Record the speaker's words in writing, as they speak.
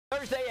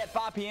Thursday at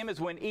 5 p.m. is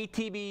when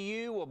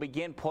ETBU will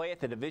begin play at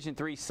the Division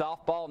III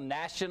Softball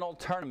National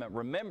Tournament.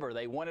 Remember,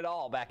 they won it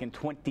all back in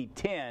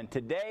 2010.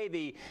 Today,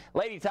 the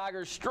Lady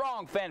Tigers'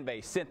 strong fan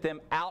base sent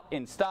them out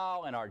in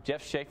style, and our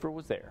Jeff Schaefer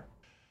was there.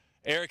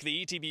 Eric,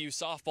 the ETBU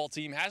softball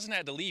team hasn't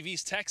had to leave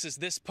East Texas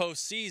this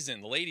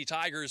postseason. The Lady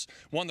Tigers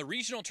won the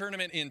regional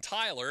tournament in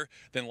Tyler,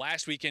 then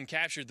last weekend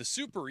captured the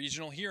Super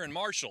Regional here in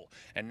Marshall.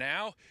 And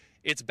now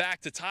it's back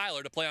to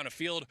Tyler to play on a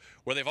field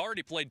where they've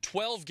already played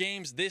 12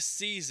 games this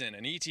season,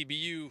 and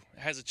ETBU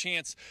has a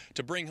chance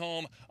to bring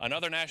home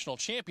another national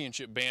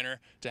championship banner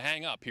to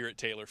hang up here at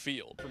Taylor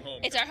Field.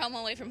 It's our home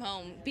away from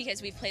home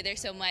because we've played there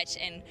so much,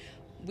 and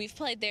we've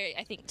played there,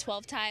 I think,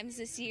 12 times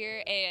this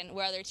year, and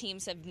where other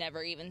teams have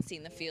never even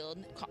seen the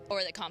field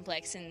or the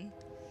complex, and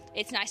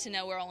it's nice to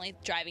know we're only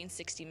driving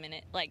 60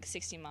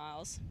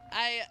 miles.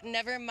 I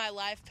never in my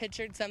life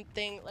pictured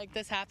something like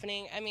this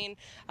happening. I mean,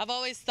 I've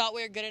always thought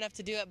we were good enough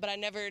to do it, but I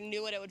never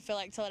knew what it would feel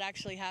like till it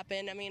actually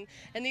happened. I mean,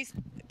 and these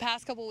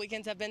past couple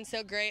weekends have been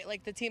so great.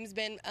 Like, the team's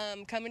been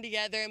coming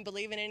together and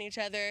believing in each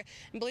other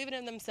and believing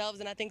in themselves,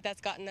 and I think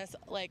that's gotten us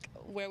like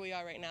where we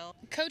are right now.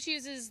 Coach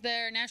uses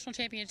their national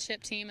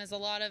championship team as a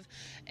lot of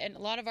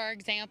our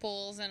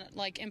examples, and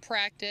like in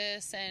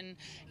practice, and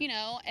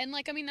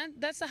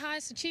that's the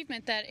highest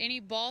achievement that any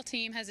ball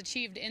team has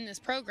achieved in this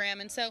program.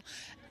 And so,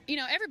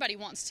 everybody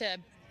wants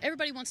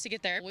to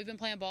get there. We've been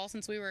playing ball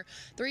since we were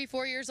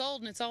 3-4 years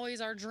old, and it's always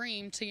our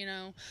dream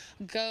to,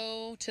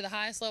 go to the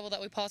highest level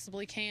that we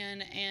possibly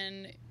can,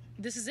 and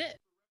this is it.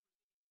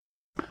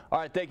 All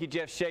right, thank you,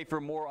 Jeff Schaefer.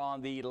 More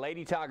on the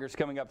Lady Tigers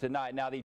coming up tonight. Now, the